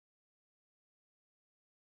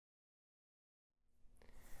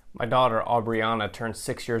My daughter Aubriana turned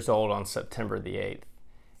 6 years old on September the 8th.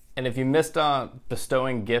 And if you missed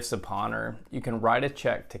bestowing gifts upon her, you can write a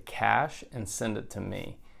check to Cash and send it to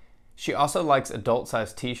me. She also likes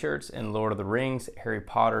adult-sized t-shirts in Lord of the Rings, Harry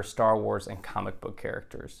Potter, Star Wars, and comic book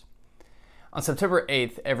characters. On September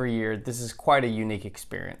 8th every year, this is quite a unique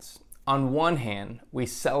experience. On one hand, we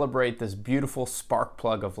celebrate this beautiful spark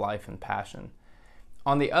plug of life and passion.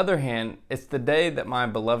 On the other hand, it's the day that my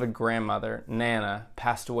beloved grandmother, Nana,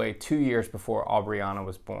 passed away 2 years before Aubriana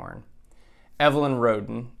was born. Evelyn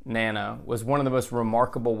Roden, Nana, was one of the most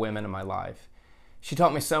remarkable women in my life. She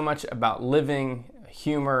taught me so much about living,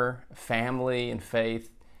 humor, family, and faith.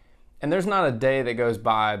 And there's not a day that goes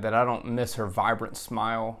by that I don't miss her vibrant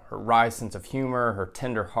smile, her wry sense of humor, her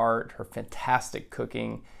tender heart, her fantastic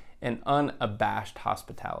cooking, and unabashed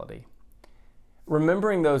hospitality.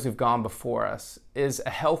 Remembering those who've gone before us is a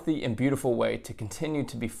healthy and beautiful way to continue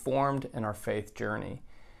to be formed in our faith journey.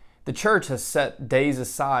 The church has set days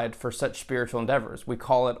aside for such spiritual endeavors. We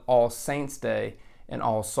call it All Saints' Day and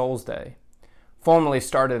All Souls' Day. Formerly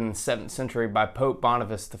started in the 7th century by Pope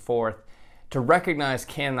Boniface IV, to recognize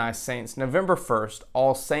canonized saints, November 1st,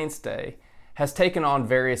 All Saints' Day, has taken on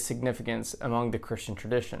various significance among the Christian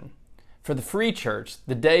tradition. For the Free Church,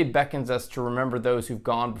 the day beckons us to remember those who've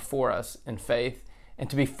gone before us in faith and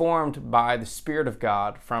to be formed by the Spirit of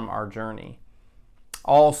God from our journey.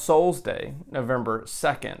 All Souls' Day, November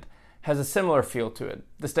 2nd, has a similar feel to it.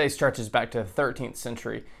 This day stretches back to the 13th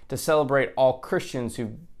century to celebrate all Christians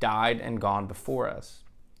who've died and gone before us.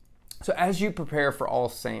 So as you prepare for All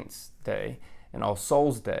Saints' Day and All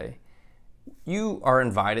Souls' Day, you are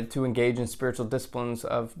invited to engage in spiritual disciplines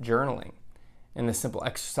of journaling. In this simple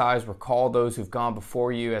exercise, recall those who've gone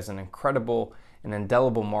before you as an incredible and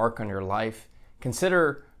indelible mark on your life.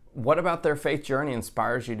 Consider what about their faith journey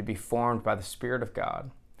inspires you to be formed by the Spirit of God.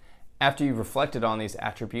 After you've reflected on these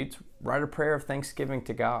attributes, write a prayer of thanksgiving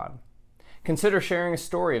to God. Consider sharing a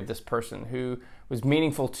story of this person who was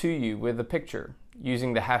meaningful to you with a picture,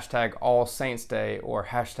 using the hashtag All Saints Day or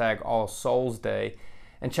hashtag All Souls Day,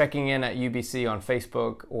 and checking in at UBC on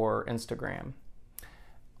Facebook or Instagram.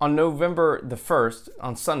 On November the 1st,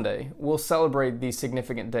 on Sunday, we'll celebrate these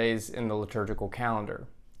significant days in the liturgical calendar.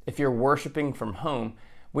 If you're worshiping from home,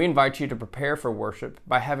 we invite you to prepare for worship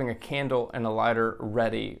by having a candle and a lighter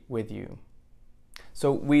ready with you.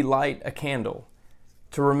 So we light a candle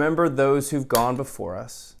to remember those who've gone before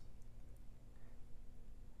us,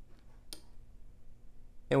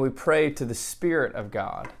 and we pray to the Spirit of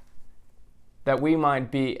God that we might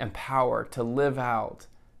be empowered to live out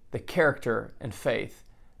the character and faith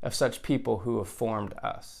of such people who have formed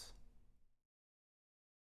us.